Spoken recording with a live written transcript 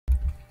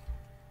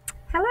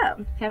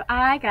Hello, have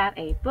I got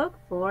a book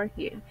for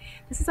you?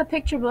 This is a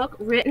picture book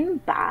written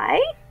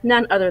by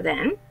none other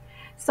than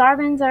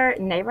Sarvinder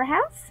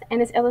NABERHAUS,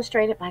 and it's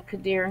illustrated by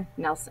Kadir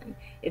Nelson.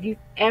 If you've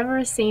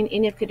ever seen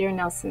any of Kadir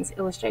Nelson's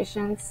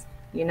illustrations,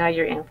 you know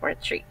you're in for a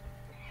treat.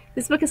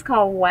 This book is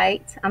called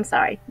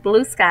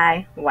Blue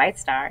Sky, White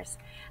Stars.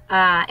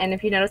 And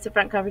if you notice the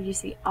front cover, you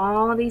see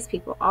all these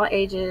people, all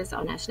ages,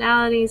 all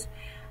nationalities,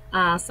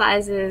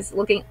 sizes,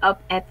 looking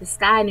up at the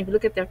sky. And if you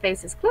look at their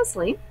faces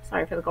closely,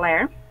 sorry for the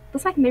glare,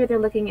 looks like maybe they're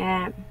looking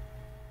at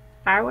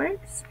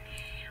fireworks.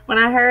 When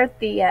I heard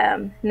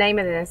the name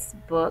of this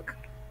book,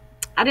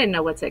 I didn't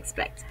know what to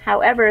expect.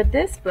 However,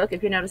 this book,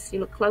 if you notice, you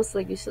look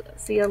closely, you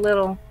see a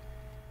little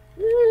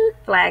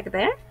flag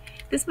there.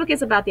 This book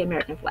is about the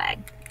American flag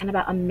and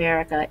about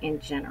America in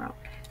general.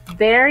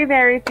 Very,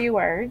 very few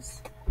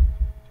words.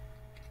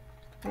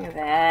 Look at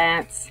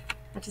that.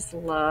 I just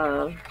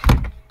love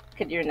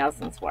Kadir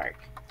Nelson's work.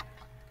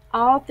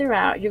 All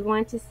throughout, you're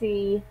going to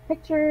see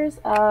pictures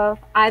of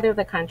either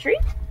the country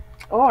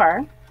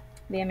or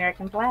the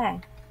American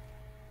flag.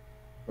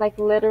 Like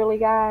literally,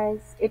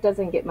 guys, it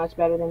doesn't get much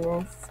better than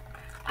this.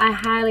 I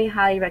highly,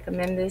 highly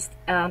recommend this.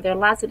 There are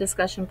lots of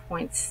discussion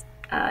points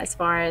as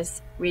far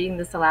as reading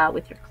this aloud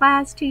with your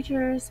class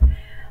teachers,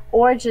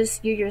 or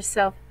just you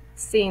yourself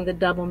seeing the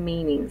double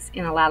meanings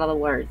in a lot of the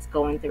words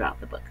going throughout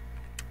the book.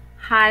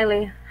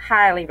 Highly,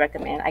 highly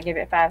recommend. I give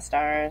it 5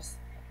 stars.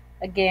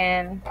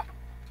 Again,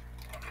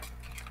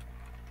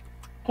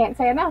 can't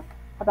say enough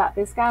about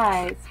this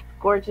guy's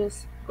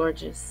gorgeous,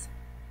 gorgeous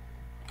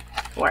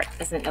work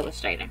as an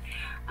illustrator.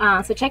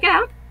 So check it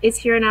out. It's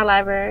here in our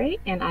library,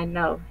 and I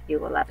know you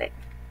will love it.